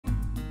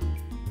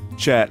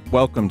chat,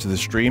 welcome to the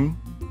stream.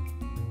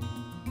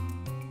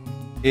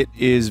 It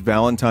is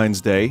Valentine's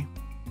Day,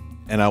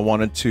 and I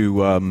wanted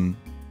to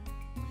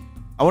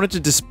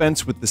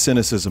dispense with the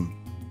cynicism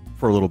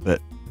for a little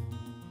bit,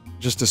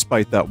 just to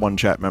spite that one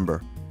chat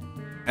member.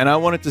 And I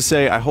wanted to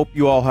say, I hope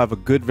you all have a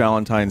good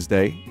Valentine's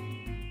Day,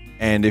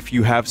 and if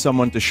you have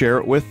someone to share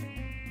it with,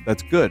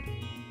 that's good.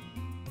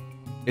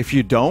 If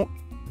you don't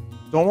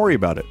worry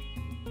about it.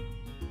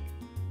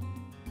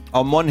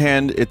 On one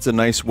hand, it's a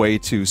nice way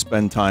to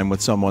spend time with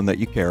someone that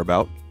you care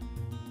about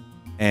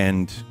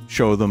and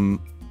show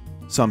them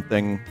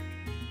something,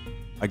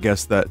 I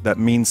guess, that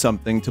means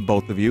something to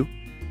both of you.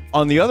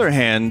 On the other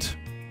hand,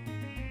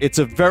 it's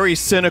a very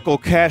cynical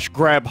cash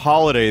grab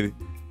holiday.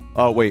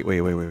 Wait.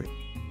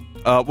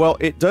 Well,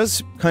 it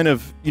does kind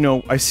of, you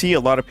know, I see a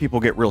lot of people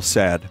get real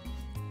sad.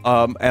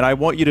 And I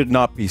want you to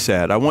not be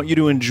sad. I want you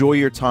to enjoy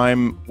your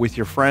time with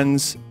your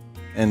friends,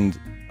 and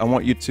I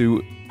want you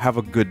to have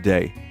a good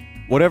day.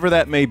 Whatever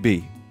that may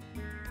be.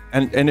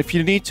 And if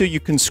you need to, you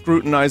can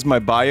scrutinize my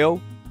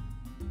bio,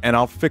 and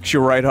I'll fix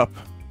you right up.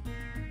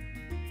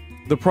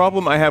 The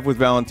problem I have with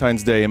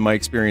Valentine's Day, in my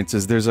experience,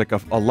 is there's like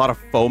a lot of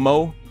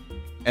FOMO,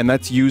 and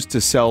that's used to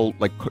sell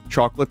like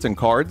chocolates and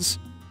cards,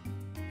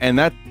 and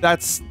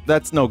that's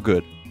no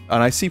good.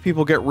 And I see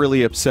people get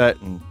really upset,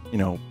 and you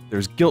know,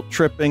 there's guilt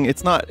tripping.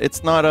 It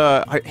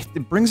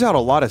brings out a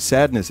lot of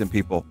sadness in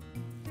people.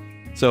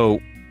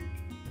 So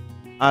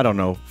I don't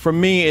know. For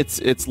me,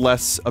 it's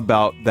less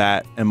about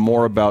that and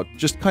more about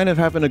just kind of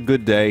having a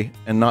good day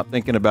and not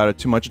thinking about it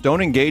too much.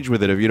 Don't engage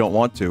with it if you don't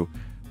want to,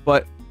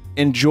 but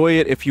enjoy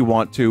it if you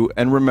want to.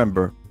 And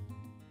remember,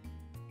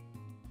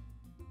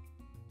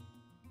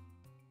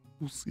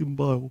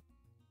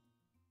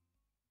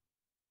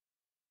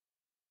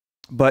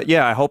 but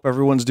yeah, I hope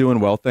everyone's doing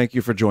well. Thank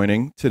you for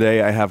joining.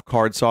 Today I have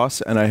card sauce,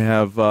 and I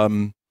have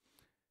a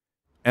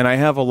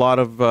lot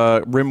of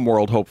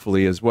RimWorld,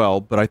 hopefully, as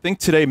well. But I think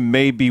today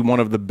may be one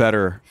of the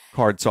better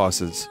card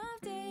sauces.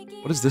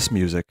 What is this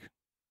music?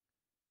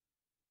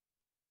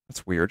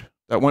 That's weird.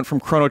 That went from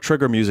Chrono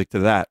Trigger music to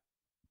that.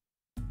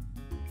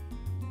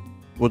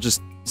 We'll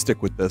just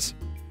stick with this.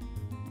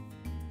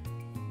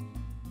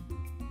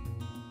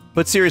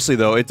 But seriously,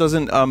 though, it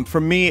doesn't...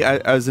 for me,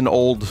 as an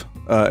old...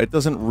 it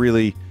doesn't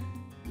really...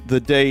 The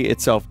day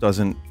itself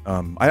doesn't...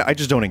 I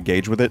just don't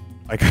engage with it.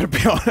 I gotta be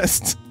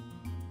honest.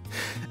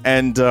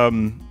 And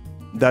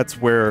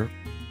that's where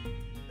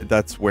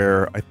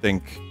I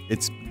think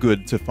it's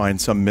good to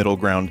find some middle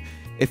ground.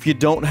 If you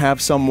don't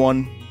have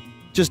someone,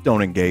 just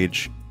don't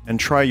engage and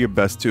try your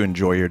best to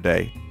enjoy your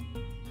day.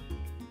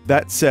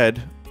 That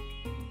said,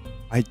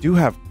 I do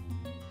have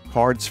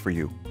cards for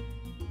you,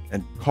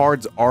 and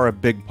cards are a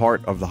big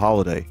part of the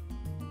holiday.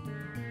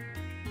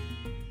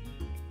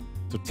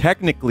 So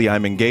technically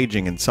I'm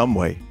engaging in some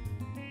way.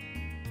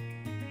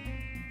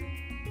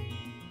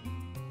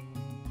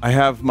 I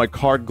have my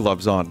card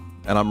gloves on,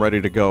 and I'm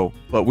ready to go.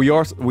 But we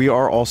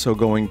are also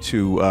going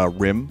to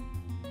rim,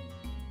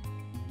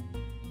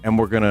 and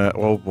we're gonna.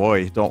 Oh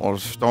boy, don't want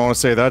to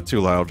say that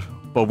too loud.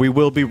 But we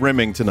will be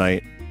rimming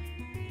tonight,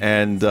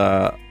 and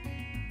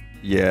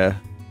yeah,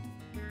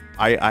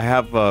 I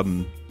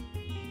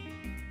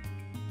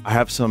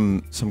have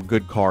some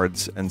good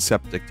cards and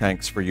septic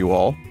tanks for you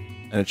all,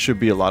 and it should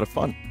be a lot of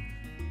fun.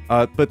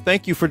 But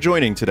thank you for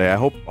joining today. I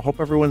hope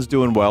everyone's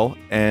doing well,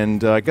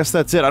 and I guess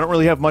that's it. I don't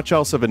really have much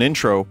else of an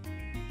intro.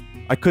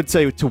 I could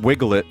say to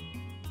wiggle it.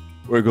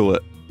 Wiggle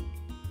it.